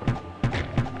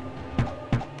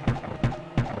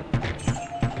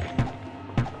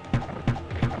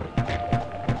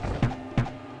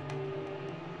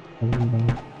 Il va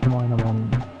vraiment rien avoir.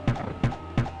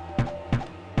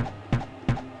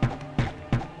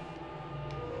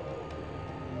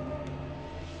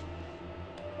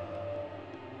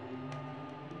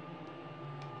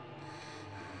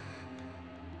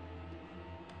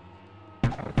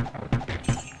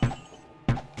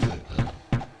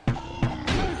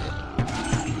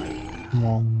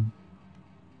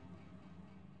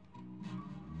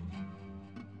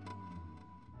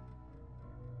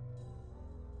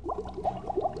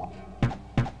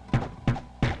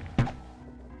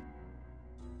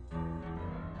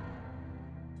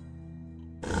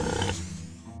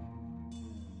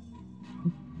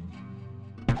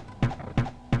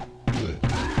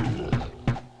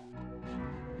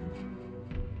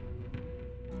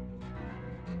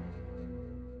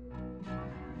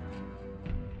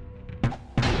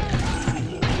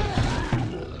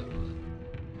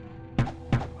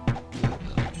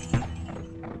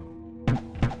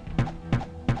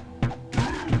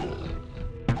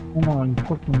 Non, une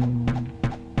fois qu'on...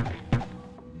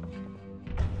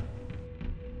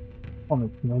 Oh mais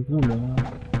c'est Na-Krul là.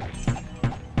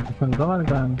 Ça sonne pas mal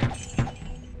quand même.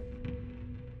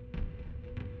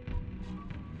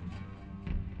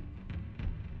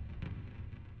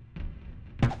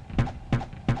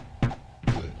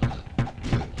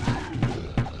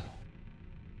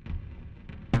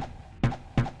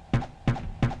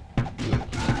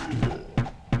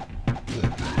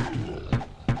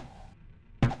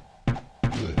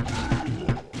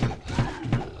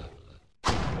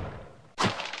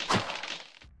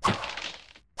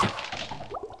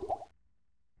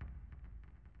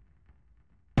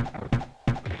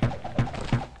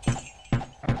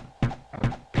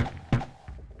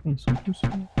 Ils sont tous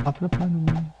à plat plat nous.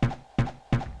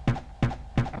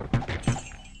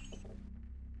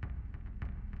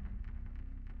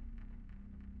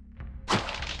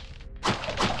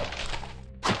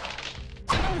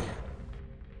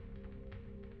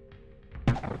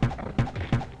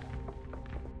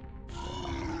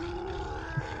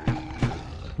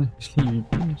 Je l'ai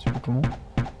évité, mais je sais pas comment.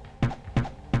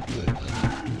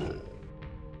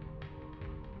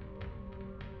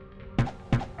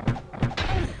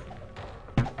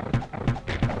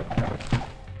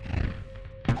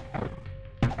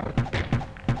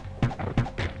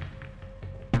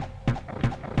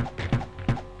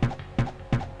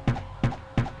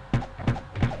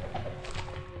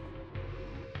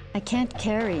 I can't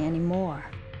carry anymore.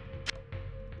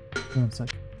 Comment ça?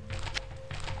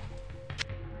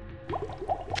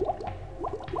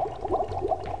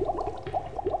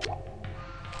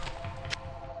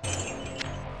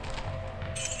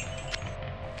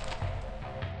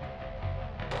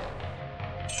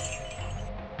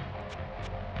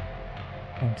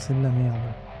 c'est de la merde.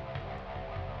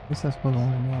 Et ça se revend la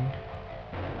merde.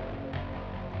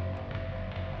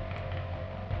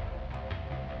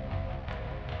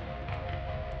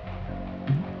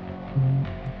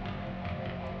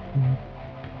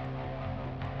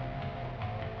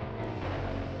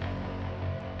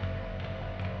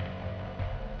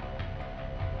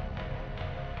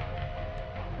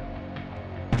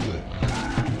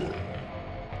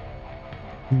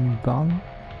 Il me parle.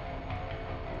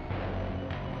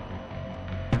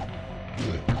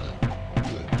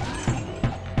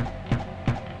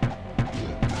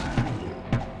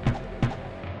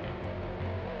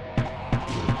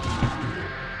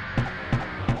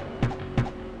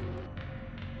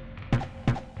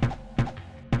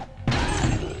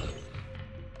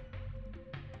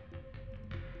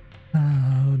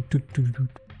 Tout.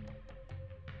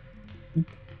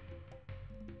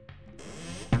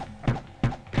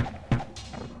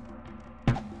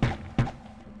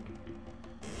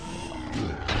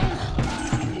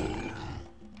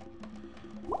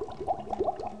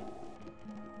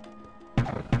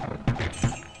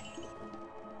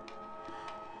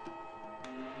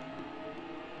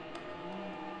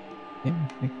 Et on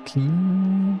fait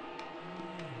clean.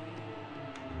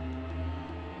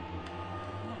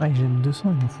 Ah, j'ai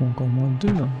 200, il me faut encore moins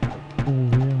 2 là pour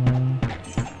ouvrir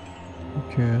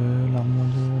l'armoire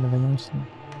de la vaillance.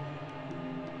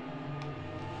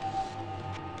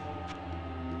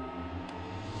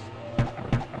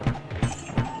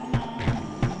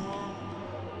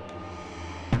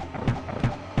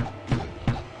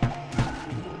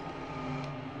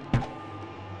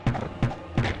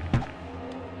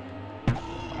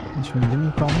 Sur le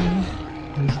démon cornu,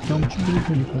 j'étais un petit peu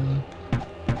déconné quand même.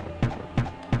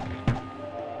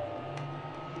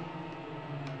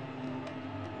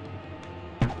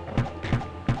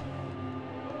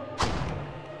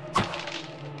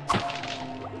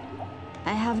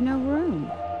 I have no room.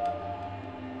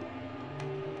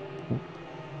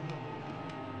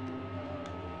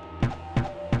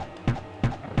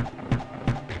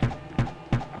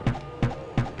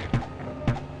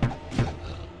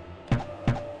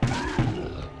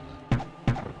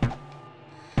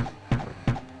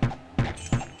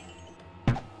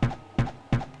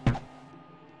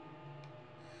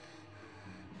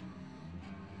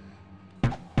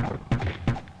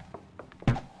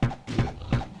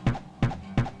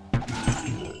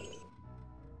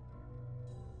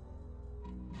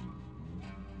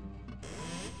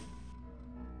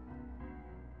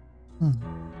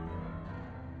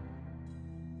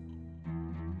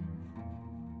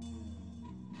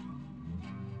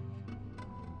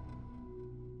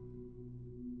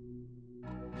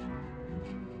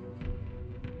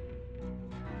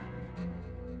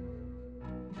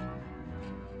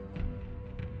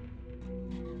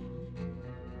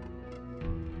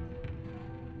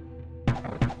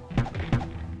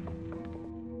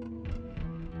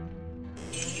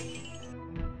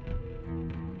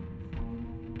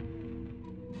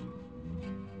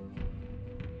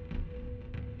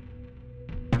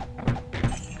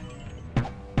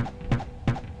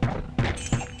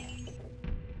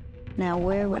 Now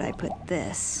where would I put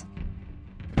this?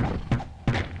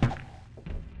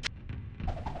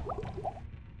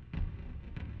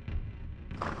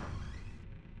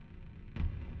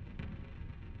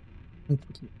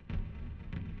 Okay.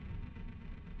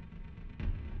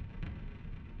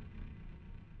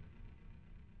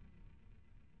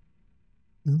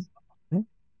 Okay.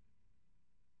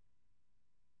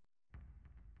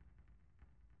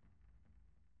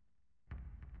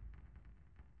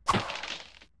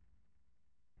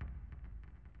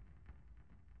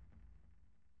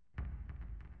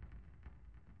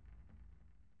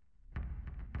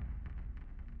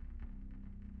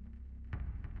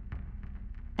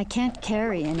 I can't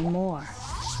carry anymore.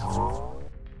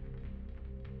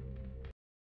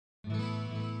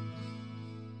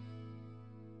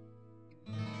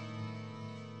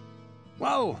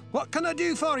 Well, what can I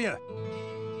do for you?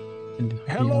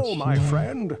 Hello, my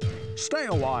friend. Stay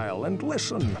a while and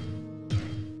listen.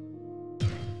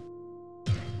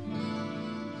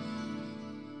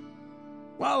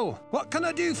 Well, what can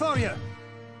I do for you?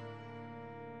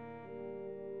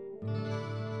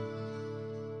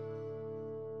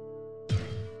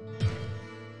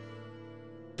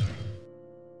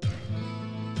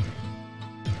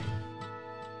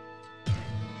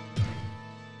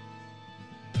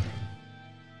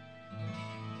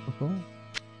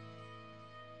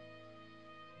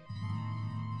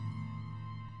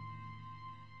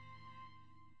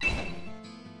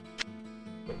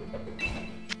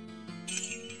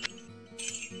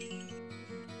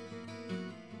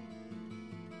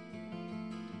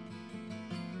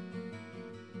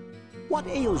 What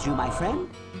ails you, my friend?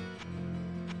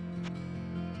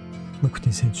 Bah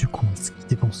écoutez, c'est du con, ce qui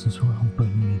dépense ce soir, on peut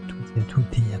animer.